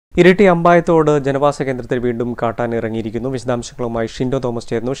ഇരിട്ടി അമ്പായത്തോട് ജനവാസ കേന്ദ്രത്തിൽ വീണ്ടും കാട്ടാൻ ഇറങ്ങിയിരിക്കുന്നു. വിശദാംശങ്ങളുമായി ഷിൻഡോ തോമസ്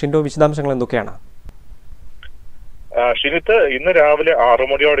ചേരുന്നു. ഷിൻഡോ, വിശദാംശങ്ങൾ എന്തൊക്കെയാണ്? ഷിനിത്ത് ഇന്ന് രാവിലെ 6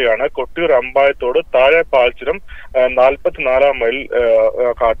 മണിയോടെയാണ് കൊട്ടിയൂർ അമ്പായത്തോട് താഴെ പാൽച്ചുരം 44 മൈൽ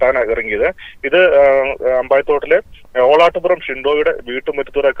കാട്ടാന ഇറങ്ങിയത്. ഇത് അമ്പായത്തോട്ടിലെ ഓളാട്ടുപുറം ഷിൻഡോയുടെ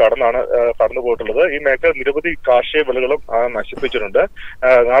വീട്ടുമുറ്റത്തൂടെ കടന്നു പോയിട്ടുള്ളത്. ഈ മേഖല നിരവധി കാർഷിക വിളകളും നശിപ്പിച്ചിട്ടുണ്ട്.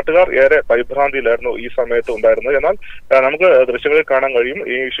 നാട്ടുകാർ ഏറെ പരിഭ്രാന്തിയിലായിരുന്നു ഈ സമയത്ത് ഉണ്ടായിരുന്നത്. എന്നാൽ നമുക്ക് ദൃശ്യങ്ങളിൽ കാണാൻ കഴിയും,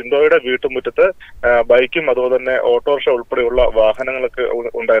 ഈ ഷിൻഡോയുടെ വീട്ടുമുറ്റത്ത് ബൈക്കും അതുപോലെ തന്നെ ഓട്ടോറിക്ഷ ഉൾപ്പെടെയുള്ള വാഹനങ്ങളൊക്കെ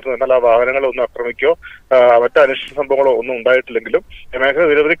ഉണ്ടായിരുന്നു. എന്നാൽ ആ വാഹനങ്ങളൊന്നും ആക്രമിക്കോ മറ്റ് അനിഷ്ട സംഭവങ്ങളോ ഒന്നും ഉണ്ടായിട്ടില്ലെങ്കിലും മേഖല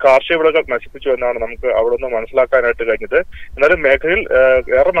നിരവധി കാർഷിക വിളകൾ നശിപ്പിച്ചു എന്നാണ് നമുക്ക് അവിടെ നിന്ന് മനസ്സിലാക്കാനായിട്ട് കഴിഞ്ഞത്. എന്നാലും മേഖലയിൽ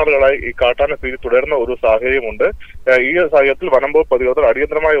ഏറെ നാളുകളായി ഈ കാട്ടാന ഭീതി തുടരുന്ന ഒരു സാഹചര്യമുണ്ട്. ഈ സാഹചര്യത്തിൽ വനം വകുപ്പ് അധികൃതർ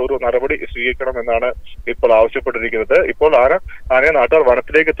അടിയന്തരമായ ഒരു നടപടി സ്വീകരിക്കണമെന്നാണ് ഇപ്പോൾ ആവശ്യപ്പെട്ടിരിക്കുന്നത്. ഇപ്പോൾ ആനയെ നാട്ടുകാർ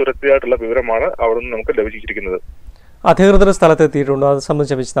വനത്തിലേക്ക് തുരത്തിയായിട്ടുള്ള വിവരമാണ് അവിടെ നിന്ന് നമുക്ക് ലഭിച്ചിരിക്കുന്നത്. അധികൃതർ സ്ഥലത്തെത്തിയിട്ടുണ്ടോ? അത്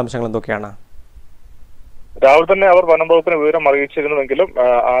സംബന്ധിച്ച വിശദാംശങ്ങൾ എന്തൊക്കെയാണ്? രാവിലെ തന്നെ അവർ വനം വകുപ്പിന് വിവരം അറിയിച്ചിരുന്നുവെങ്കിലും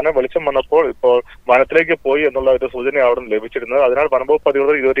ആന വെളിച്ചം വന്നപ്പോൾ ഇപ്പോൾ വനത്തിലേക്ക് പോയി എന്നുള്ള ഒരു സൂചന അവിടെ നിന്ന് ലഭിച്ചിരുന്നത്. അതിനാൽ വനം വകുപ്പ്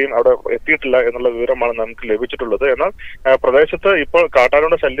അധികൃതർ ഇതുവരെയും അവിടെ എത്തിയിട്ടില്ല എന്നുള്ള വിവരമാണ് നമുക്ക് ലഭിച്ചിട്ടുള്ളത്. എന്നാൽ പ്രദേശത്ത് ഇപ്പോൾ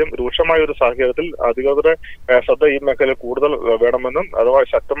കാട്ടാനയുടെ ശല്യം രൂക്ഷമായ ഒരു സാഹചര്യത്തിൽ അധികൃതരുടെ ശ്രദ്ധ ഈ മേഖലയിൽ കൂടുതൽ വേണമെന്നും അഥവാ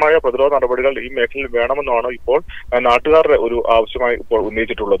ശക്തമായ പ്രതിരോധ നടപടികൾ ഈ മേഖലയിൽ വേണമെന്നുമാണ് ഇപ്പോൾ നാട്ടുകാരുടെ ഒരു ആവശ്യമായി ഇപ്പോൾ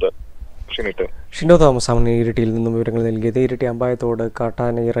ഉന്നയിച്ചിട്ടുള്ളത്. ഷിൻഡോ തോമസ് ആണ് ഇരിട്ടിയിൽ നിന്നും വിവരങ്ങൾ നൽകിയത്. ഇരിട്ടി അമ്പായത്തോട്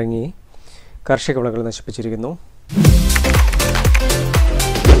കാട്ടാന ഇറങ്ങി കാർഷിക വിളകൾ നശിപ്പിച്ചിരിക്കുന്നു.